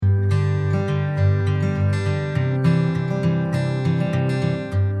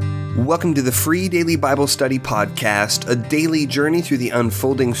welcome to the Free Daily Bible Study Podcast, a daily journey through the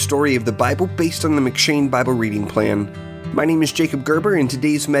unfolding story of the Bible based on the M'Cheyne Bible Reading Plan. My name is Jacob Gerber, and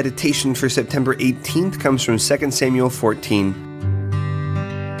today's meditation for September 18th comes from 2 Samuel 14.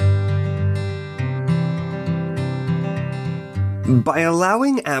 By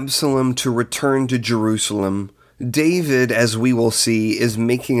allowing Absalom to return to Jerusalem, David, as we will see, is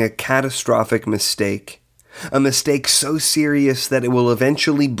making a catastrophic mistake. A mistake so serious that it will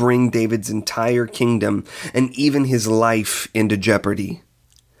eventually bring David's entire kingdom and even his life into jeopardy.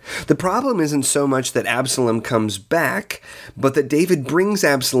 The problem isn't so much that Absalom comes back, but that David brings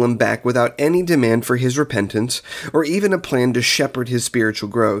Absalom back without any demand for his repentance or even a plan to shepherd his spiritual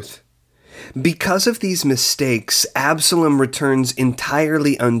growth. Because of these mistakes, Absalom returns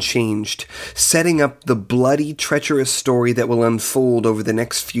entirely unchanged, setting up the bloody, treacherous story that will unfold over the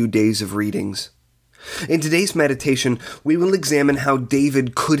next few days of readings. In today's meditation, we will examine how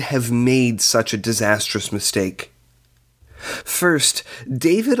David could have made such a disastrous mistake. First,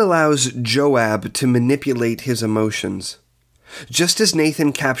 David allows Joab to manipulate his emotions. Just as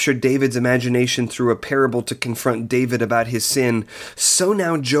Nathan captured David's imagination through a parable to confront David about his sin, so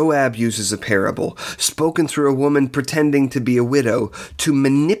now Joab uses a parable, spoken through a woman pretending to be a widow, to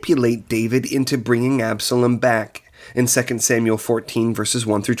manipulate David into bringing Absalom back, in 2 Samuel 14, verses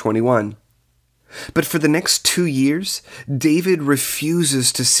 1 through 21. But for the next 2 years, David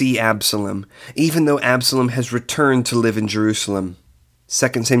refuses to see Absalom, even though Absalom has returned to live in Jerusalem.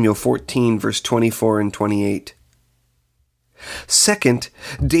 2 Samuel 14, verse 24 and 28. Second,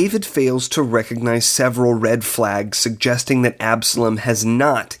 David fails to recognize several red flags suggesting that Absalom has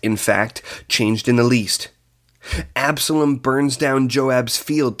not, in fact, changed in the least. Absalom burns down Joab's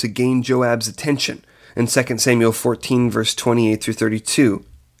field to gain Joab's attention, in 2 Samuel 14, verse 28 through 32.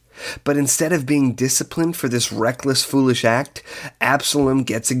 But instead of being disciplined for this reckless, foolish act, Absalom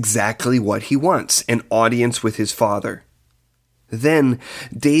gets exactly what he wants, an audience with his father. Then,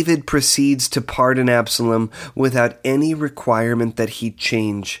 David proceeds to pardon Absalom without any requirement that he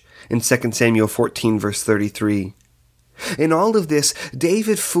change, in 2 Samuel 14, verse 33. In all of this,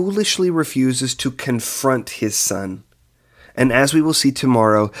 David foolishly refuses to confront his son. And as we will see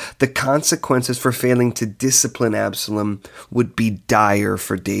tomorrow, the consequences for failing to discipline Absalom would be dire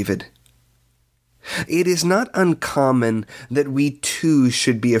for David. It is not uncommon that we too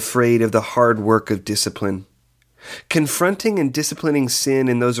should be afraid of the hard work of discipline. Confronting and disciplining sin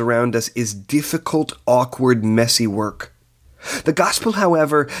in those around us is difficult, awkward, messy work. The gospel,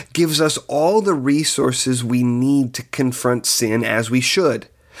 however, gives us all the resources we need to confront sin as we should.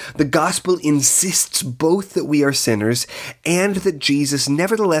 The gospel insists both that we are sinners and that Jesus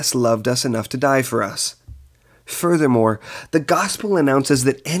nevertheless loved us enough to die for us. Furthermore, the gospel announces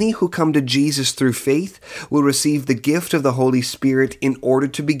that any who come to Jesus through faith will receive the gift of the Holy Spirit in order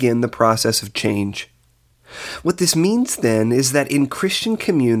to begin the process of change. What this means, then, is that in Christian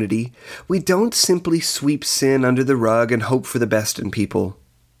community, we don't simply sweep sin under the rug and hope for the best in people.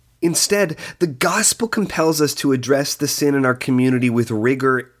 Instead, the gospel compels us to address the sin in our community with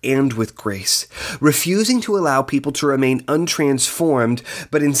rigor and with grace, refusing to allow people to remain untransformed,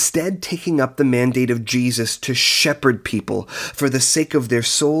 but instead taking up the mandate of Jesus to shepherd people for the sake of their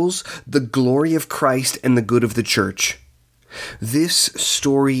souls, the glory of Christ, and the good of the church. This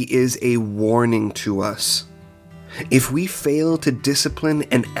story is a warning to us. If we fail to discipline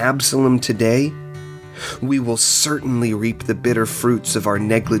an Absalom today, we will certainly reap the bitter fruits of our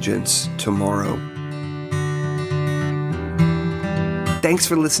negligence tomorrow. Thanks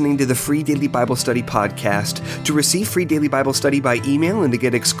for listening to the Free Daily Bible Study Podcast. To receive Free Daily Bible Study by email and to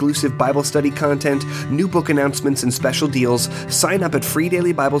get exclusive Bible study content, new book announcements, and special deals, sign up at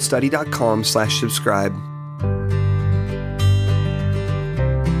freedailybiblestudy.com/subscribe.